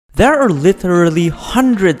There are literally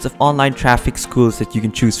hundreds of online traffic schools that you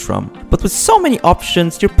can choose from. But with so many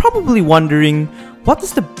options, you're probably wondering, what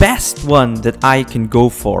is the best one that I can go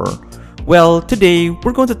for? Well, today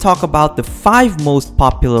we're going to talk about the 5 most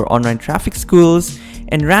popular online traffic schools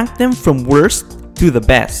and rank them from worst to the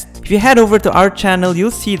best. If you head over to our channel,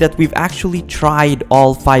 you'll see that we've actually tried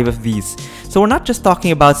all 5 of these. So we're not just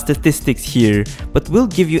talking about statistics here, but we'll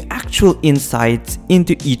give you actual insights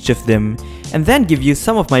into each of them and then give you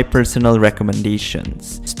some of my personal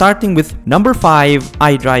recommendations. Starting with number 5,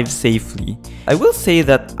 IDriveSafely. I will say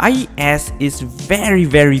that IES is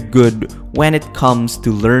very good when it comes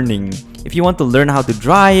to learning. If you want to learn how to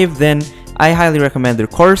drive, then I highly recommend their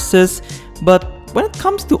courses. But when it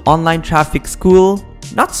comes to online traffic school,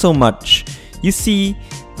 not so much. You see,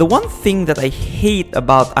 the one thing that I hate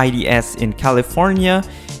about IDS in California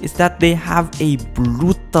is that they have a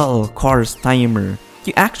brutal course timer.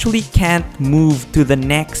 You actually can't move to the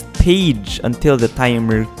next page until the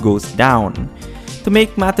timer goes down. To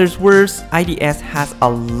make matters worse, IDS has a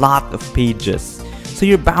lot of pages, so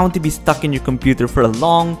you're bound to be stuck in your computer for a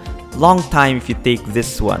long time if you take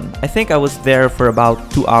this one. I think I was there for about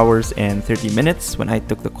 2 hours and 30 minutes when I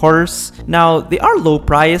took the course. Now, they are low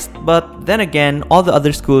priced, but then again, all the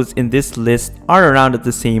other schools in this list are around at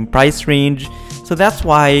the same price range. So that's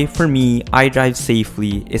why, for me,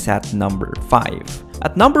 IDriveSafely is at number 5.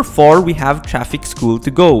 At number 4, we have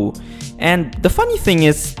TrafficSchoolToGo. And the funny thing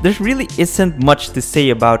is, there really isn't much to say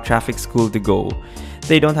about TrafficSchoolToGo.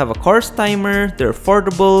 They don't have a course timer, they're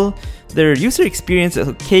affordable, their user experience is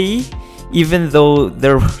okay, even though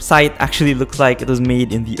their site actually looks like it was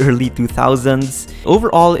made in the early 2000s.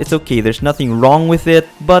 Overall, it's okay, there's nothing wrong with it,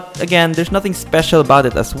 but again, there's nothing special about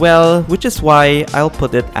it as well, which is why I'll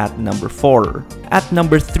put it at number 4. At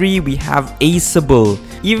number 3, we have Aceable.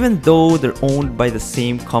 Even though they're owned by the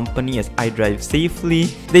same company as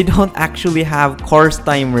IDriveSafely, they don't actually have course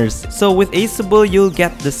timers. So with Aceable, you'll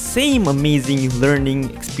get the same amazing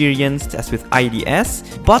learning experience as with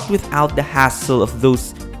IDS, but without the hassle of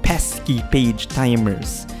those pesky page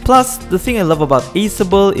timers. Plus, the thing I love about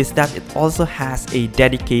Aceable is that it also has a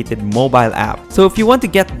dedicated mobile app. So if you want to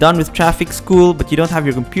get done with traffic school but you don't have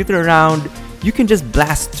your computer around, you can just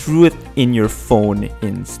blast through it in your phone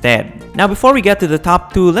instead. Now, before we get to the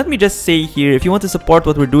top 2, let me just say here, if you want to support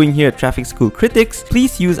what we're doing here at Traffic School Critics,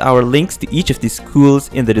 please use our links to each of these schools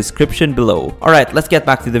in the description below. Alright, let's get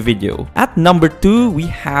back to the video. At number 2, we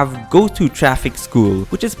have GoToTrafficSchool,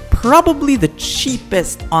 which is probably the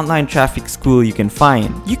cheapest online traffic school you can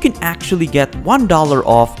find. You can actually get $1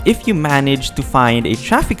 off if you manage to find a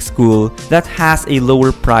traffic school that has a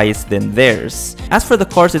lower price than theirs. As for the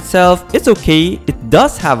course itself, it's okay. It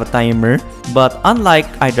does have a timer, but unlike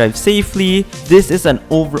IDriveSafely, this is an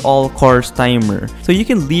overall course timer. So you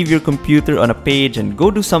can leave your computer on a page and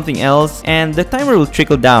go do something else, and the timer will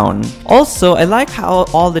trickle down. Also, I like how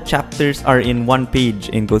all the chapters are in one page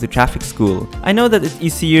in GoToTrafficSchool. I know that it's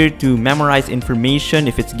easier to memorize information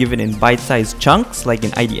if it's given in bite-sized chunks like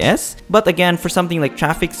in IDS, but again, for something like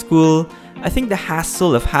Traffic School, I think the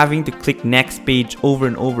hassle of having to click next page over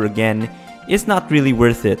and over again is not really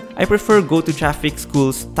worth it. I prefer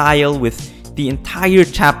GoToTrafficSchool's style with the entire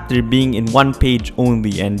chapter being in one page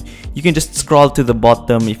only, and you can just scroll to the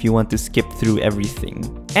bottom if you want to skip through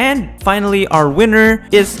everything. And finally, our winner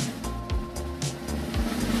is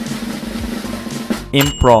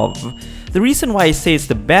Improv. The reason why I say it's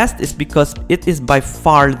the best is because it is by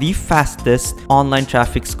far the fastest online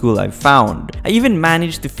traffic school I've found. I even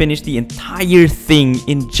managed to finish the entire thing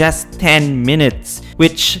in just 10 minutes,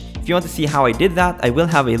 which, if you want to see how I did that, I will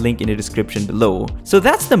have a link in the description below. So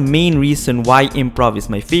that's the main reason why Improv is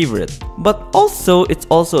my favorite. But also, it's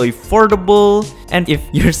also affordable, and if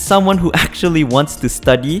you're someone who actually wants to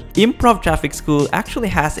study, Improv Traffic School actually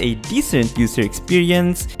has a decent user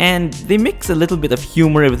experience, and they mix a little bit of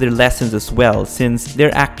humor with their lessons as well, since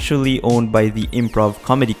they're actually owned by the Improv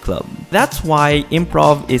Comedy Club. That's why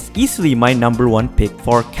Improv is easily my number 1 pick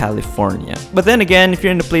for California. But then again, if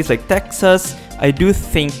you're in a place like Texas, I do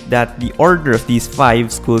think that the order of these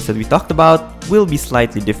 5 schools that we talked about will be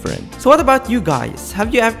slightly different. So what about you guys?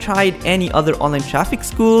 Have you ever tried any other online traffic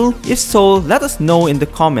school? If so, let us know in the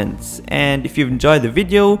comments. And if you've enjoyed the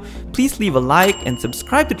video, please leave a like and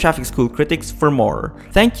subscribe to Traffic School Critics for more.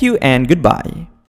 Thank you and goodbye.